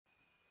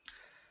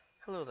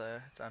Hello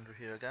there, it's Andrew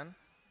here again.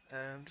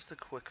 Just a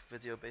quick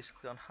video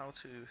basically on how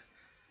to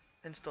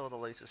install the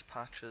latest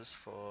patches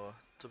for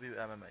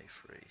WMMA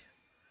 3.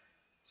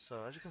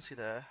 So as you can see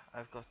there,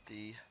 I've got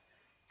the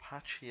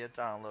patch here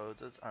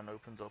downloaded and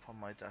opened up on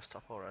my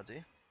desktop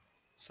already.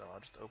 So I'll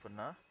just open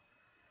that.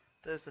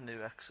 There's the new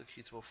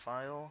executable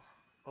file,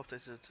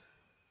 updated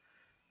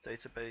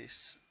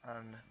database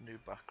and new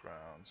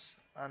backgrounds.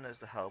 And there's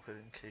the help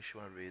in case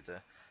you want to read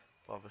it.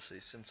 But obviously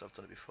since I've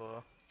done it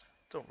before,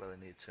 don't really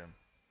need to.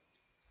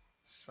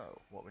 So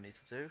what we need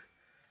to do,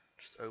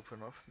 just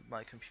open up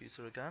my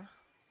computer again.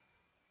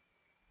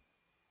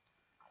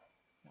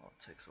 Well,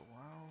 it takes a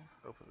while.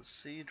 Open the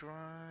C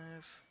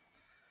drive,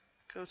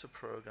 go to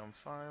Program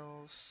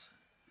Files,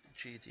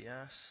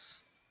 GDS,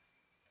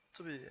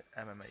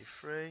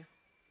 WMMA3,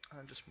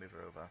 and just move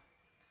it over.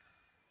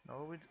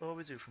 Now all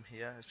we do from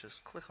here is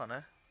just click on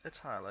it, it's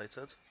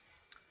highlighted,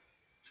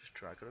 just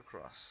drag it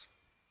across.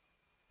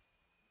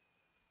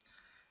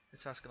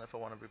 It's asking if I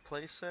want to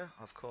replace it,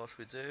 of course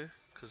we do,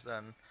 because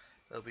then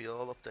they'll be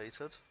all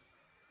updated.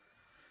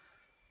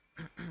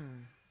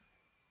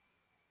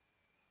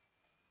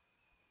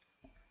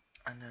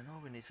 And then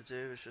all we need to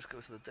do is just go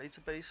to the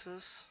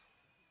databases,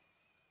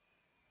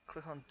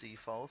 click on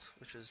default,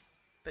 which is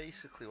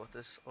basically what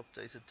this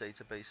updated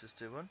database is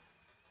doing.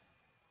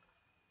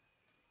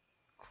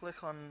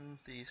 Click on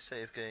the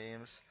save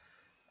games,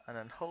 and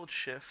then hold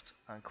shift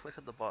and click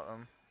at the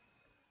bottom,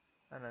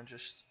 and then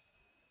just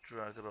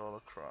drag it all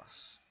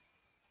across.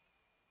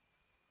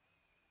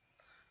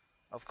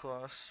 Of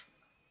course,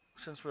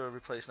 since we're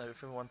replacing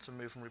everything, we want to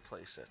move and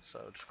replace it, so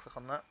just click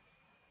on that.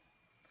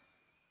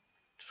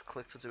 Just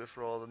click to do it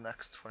for all the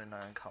next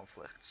 29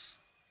 conflicts.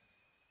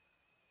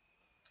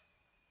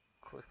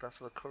 Click that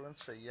for the current,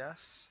 say yes.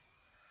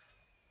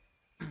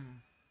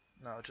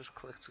 Now just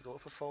click to go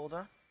up a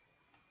folder,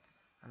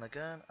 and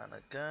again, and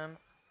again,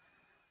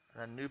 and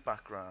then new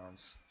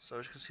backgrounds. So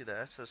as you can see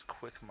there, it says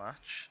quick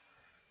match.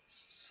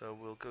 So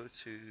we'll go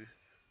to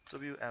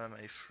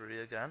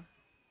WMMA3 again,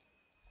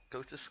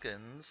 go to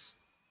skins,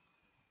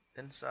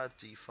 inside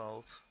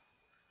default,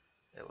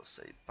 it will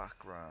say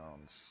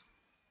backgrounds.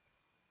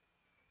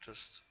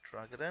 Just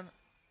drag it in,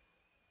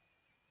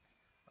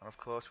 and of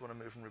course we want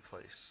to move and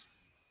replace.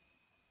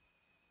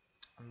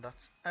 And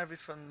that's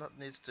everything that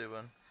needs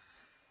doing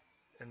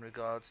in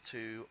regards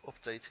to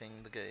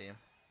updating the game.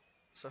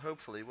 So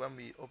hopefully when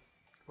we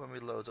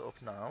load it up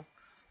now,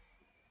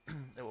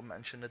 it will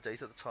mention the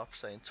date at the top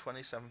saying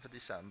 27th of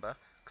December,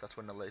 because that's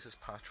when the latest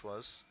patch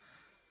was.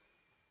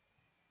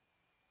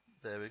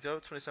 There we go,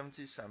 27th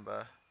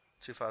December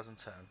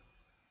 2010.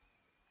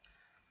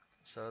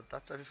 So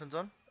that's everything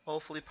done,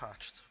 all fully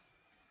patched.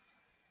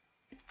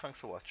 Thanks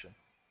for watching.